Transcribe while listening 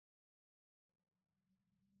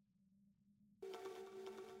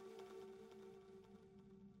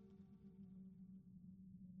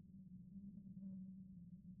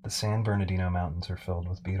The San Bernardino Mountains are filled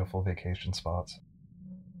with beautiful vacation spots,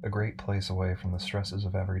 a great place away from the stresses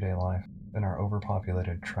of everyday life in our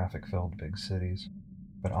overpopulated, traffic-filled big cities.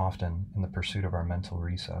 But often, in the pursuit of our mental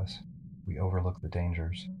recess, we overlook the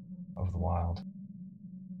dangers of the wild.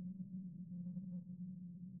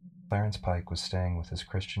 Clarence Pike was staying with his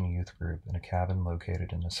Christian youth group in a cabin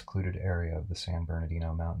located in a secluded area of the San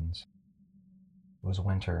Bernardino Mountains. It was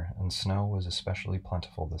winter, and snow was especially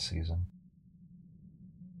plentiful this season.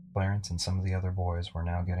 Clarence and some of the other boys were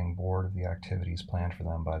now getting bored of the activities planned for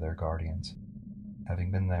them by their guardians,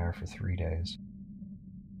 having been there for 3 days.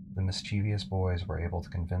 The mischievous boys were able to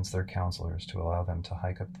convince their counselors to allow them to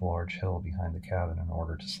hike up the large hill behind the cabin in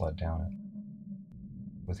order to sled down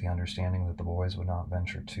it, with the understanding that the boys would not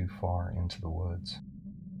venture too far into the woods.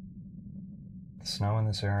 The snow in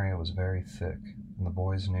this area was very thick, and the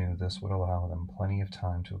boys knew this would allow them plenty of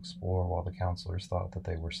time to explore while the counselors thought that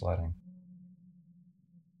they were sledding.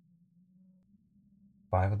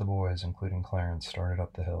 5 of the boys, including Clarence, started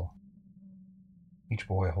up the hill, each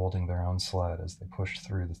boy holding their own sled as they pushed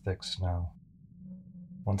through the thick snow.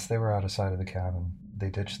 Once they were out of sight of the cabin, they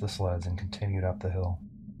ditched the sleds and continued up the hill,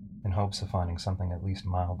 in hopes of finding something at least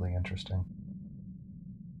mildly interesting.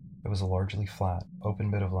 It was a largely flat,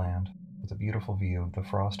 open bit of land, with a beautiful view of the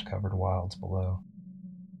frost-covered wilds below.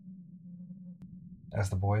 As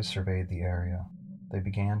the boys surveyed the area, they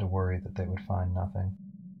began to worry that they would find nothing.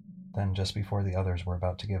 Then, just before the others were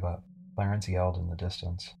about to give up, Clarence yelled in the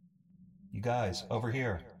distance, "You guys, over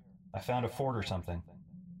here! I found a fort or something."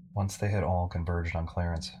 Once they had all converged on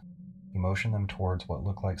Clarence, he motioned them towards what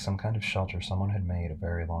looked like some kind of shelter someone had made a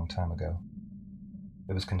very long time ago.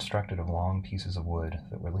 It was constructed of long pieces of wood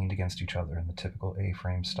that were leaned against each other in the typical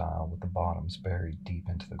A-frame style, with the bottoms buried deep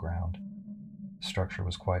into the ground. The structure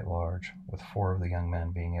was quite large, with 4 of the young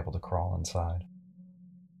men being able to crawl inside.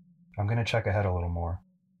 "I'm going to check ahead a little more.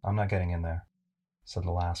 I'm not getting in there," said the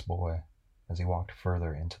last boy as he walked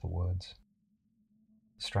further into the woods.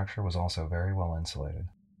 The structure was also very well insulated,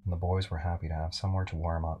 and the boys were happy to have somewhere to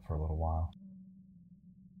warm up for a little while.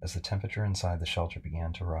 As the temperature inside the shelter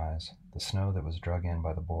began to rise, the snow that was drug in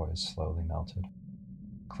by the boys slowly melted.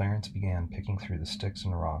 Clarence began picking through the sticks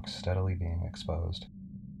and rocks steadily being exposed.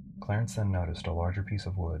 Clarence then noticed a larger piece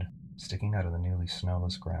of wood sticking out of the newly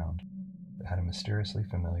snowless ground that had a mysteriously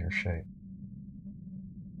familiar shape.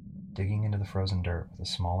 Digging into the frozen dirt with a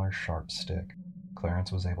smaller, sharp stick, Clarence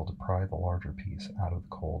was able to pry the larger piece out of the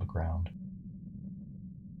cold ground.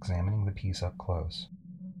 Examining the piece up close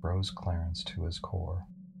froze Clarence to his core.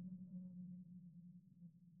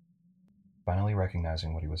 Finally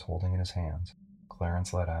recognizing what he was holding in his hands,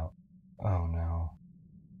 Clarence let out, "Oh no."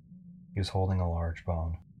 He was holding a large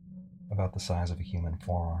bone, about the size of a human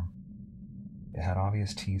forearm. It had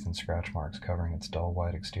obvious teeth and scratch marks covering its dull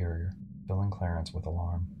white exterior, filling Clarence with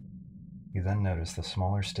alarm. He then noticed the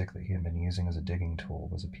smaller stick that he had been using as a digging tool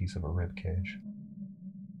was a piece of a rib cage.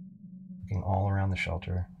 Looking all around the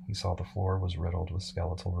shelter, he saw the floor was riddled with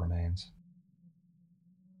skeletal remains.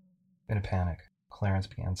 In a panic, Clarence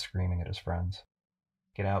began screaming at his friends.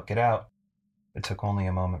 "Get out! Get out!" It took only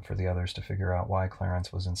a moment for the others to figure out why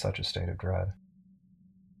Clarence was in such a state of dread.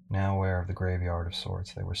 Now aware of the graveyard of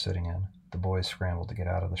sorts they were sitting in, the boys scrambled to get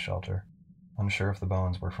out of the shelter. Unsure if the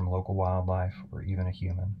bones were from local wildlife or even a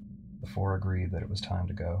human, the 4 agreed that it was time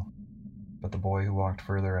to go. But the boy who walked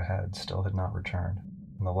further ahead still had not returned,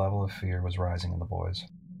 and the level of fear was rising in the boys.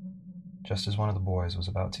 Just as one of the boys was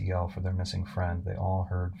about to yell for their missing friend, they all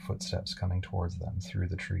heard footsteps coming towards them through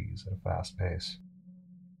the trees at a fast pace.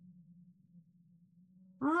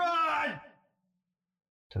 "Run!"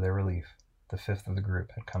 To their relief, the 5th of the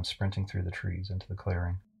group had come sprinting through the trees into the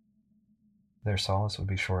clearing. Their solace would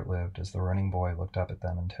be short-lived as the running boy looked up at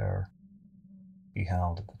them in terror. He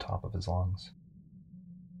howled at the top of his lungs.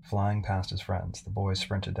 Flying past his friends, the boy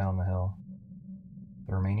sprinted down the hill.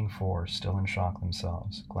 The remaining 4, still in shock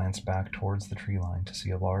themselves, glanced back towards the tree line to see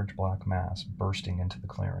a large black mass bursting into the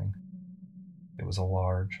clearing. It was a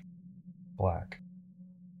large, black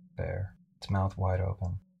bear, its mouth wide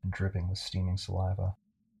open and dripping with steaming saliva.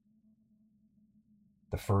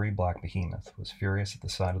 The furry black behemoth was furious at the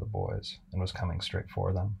sight of the boys and was coming straight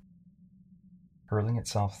for them. Hurling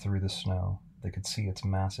itself through the snow, they could see its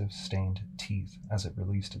massive, stained teeth as it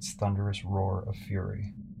released its thunderous roar of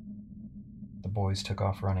fury. The boys took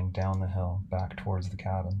off running down the hill, back towards the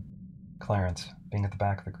cabin. Clarence, being at the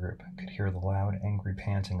back of the group, could hear the loud, angry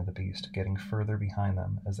panting of the beast getting further behind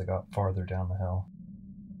them as they got farther down the hill,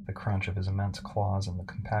 the crunch of his immense claws in the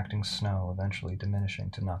compacting snow eventually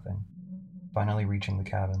diminishing to nothing. Finally reaching the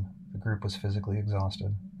cabin, the group was physically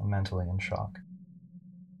exhausted and mentally in shock.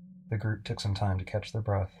 The group took some time to catch their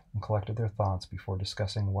breath and collected their thoughts before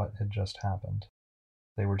discussing what had just happened.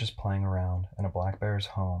 They were just playing around in a black bear's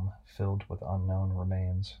home filled with unknown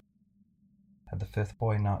remains. Had the fifth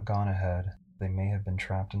boy not gone ahead, they may have been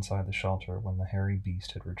trapped inside the shelter when the hairy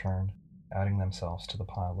beast had returned, adding themselves to the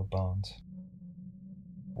pile of bones.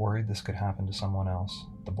 Worried this could happen to someone else,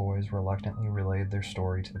 the boys reluctantly relayed their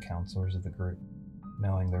story to the counselors of the group,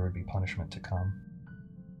 knowing there would be punishment to come.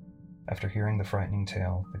 After hearing the frightening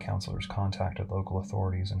tale, the counselors contacted local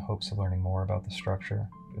authorities in hopes of learning more about the structure,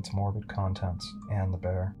 its morbid contents, and the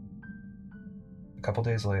bear. A couple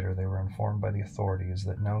days later, they were informed by the authorities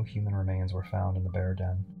that no human remains were found in the bear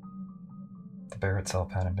den. The bear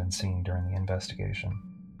itself hadn't been seen during the investigation,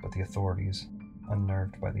 but the authorities,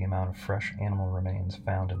 unnerved by the amount of fresh animal remains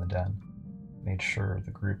found in the den, made sure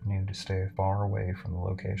the group knew to stay far away from the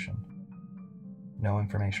location. No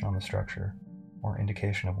information on the structure, or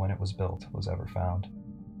indication of when it was built, was ever found.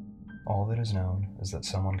 All that is known is that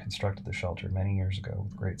someone constructed the shelter many years ago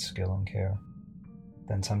with great skill and care.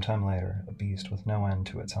 Then sometime later, a beast with no end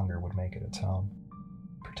to its hunger would make it its home,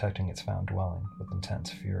 protecting its found dwelling with intense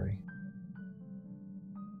fury.